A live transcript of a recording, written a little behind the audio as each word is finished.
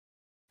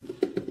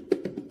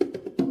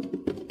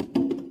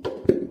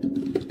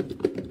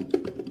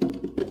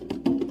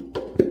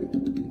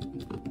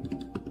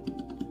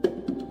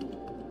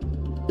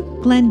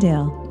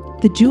Glendale,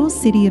 the jewel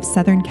city of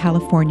Southern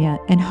California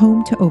and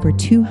home to over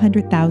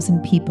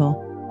 200,000 people.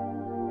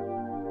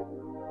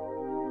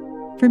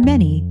 For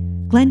many,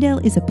 Glendale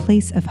is a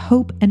place of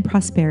hope and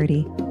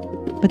prosperity,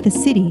 but the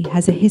city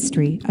has a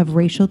history of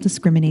racial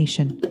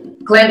discrimination.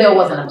 Glendale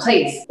wasn't a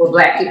place where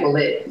Black people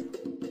lived.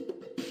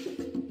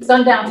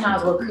 Sundown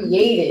towns were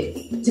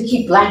created to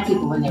keep Black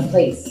people in their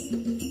place.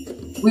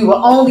 We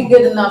were only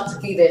good enough to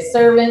be their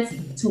servants,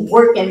 to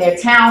work in their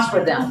towns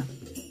for them.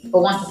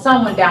 But once the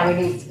sun went down,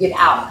 we needed to get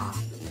out.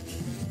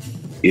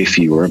 If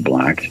you were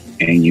Black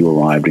and you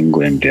arrived in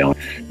Glendale,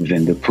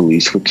 then the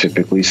police would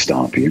typically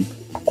stop you,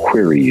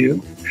 query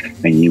you,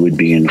 and you would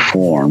be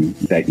informed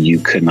that you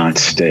could not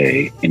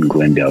stay in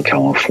Glendale,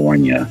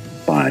 California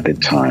by the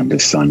time the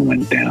sun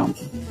went down.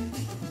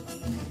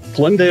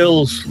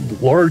 Glendale's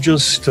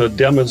largest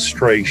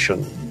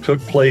demonstration took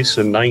place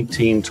in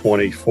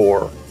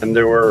 1924, and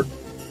there were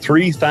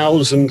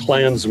 3,000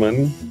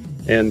 Klansmen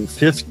and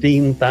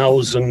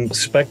 15,000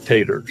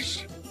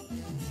 spectators.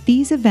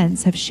 These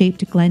events have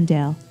shaped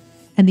Glendale,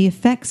 and the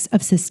effects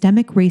of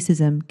systemic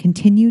racism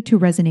continue to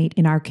resonate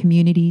in our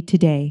community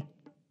today.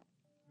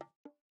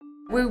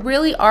 We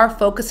really are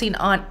focusing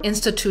on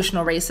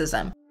institutional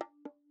racism.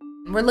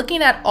 We're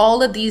looking at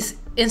all of these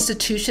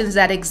institutions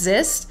that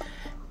exist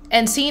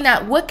and seeing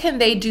at what can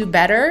they do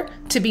better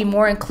to be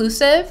more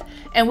inclusive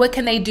and what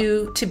can they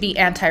do to be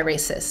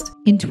anti-racist.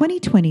 In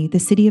 2020, the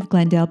city of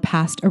Glendale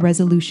passed a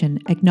resolution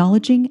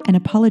acknowledging and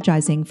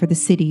apologizing for the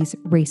city's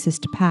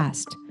racist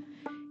past.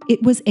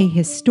 It was a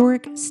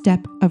historic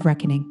step of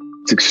reckoning.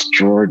 It's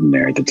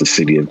extraordinary that the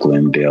city of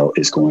Glendale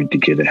is going to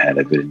get ahead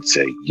of it and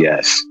say,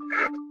 yes,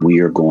 we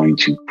are going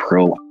to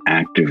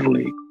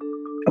proactively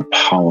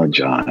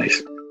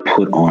apologize,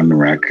 put on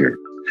record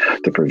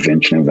the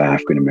prevention of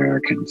African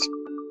Americans.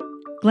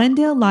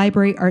 Glendale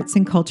Library Arts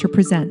and Culture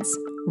presents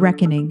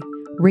Reckoning,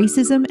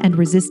 Racism and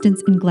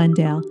Resistance in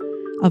Glendale,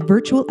 a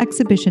virtual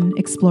exhibition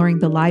exploring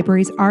the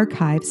library's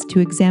archives to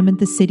examine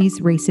the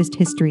city's racist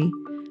history,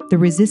 the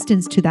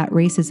resistance to that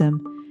racism,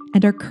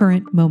 and our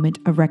current moment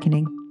of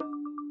reckoning.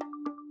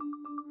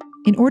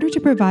 In order to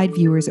provide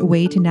viewers a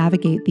way to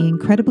navigate the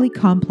incredibly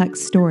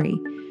complex story,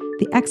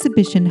 the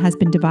exhibition has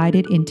been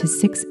divided into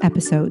 6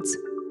 episodes.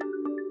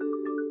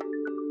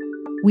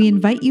 We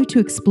invite you to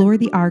explore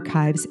the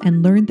archives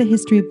and learn the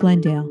history of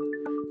Glendale,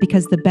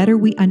 because the better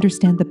we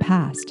understand the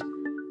past,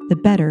 the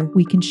better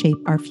we can shape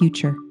our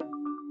future.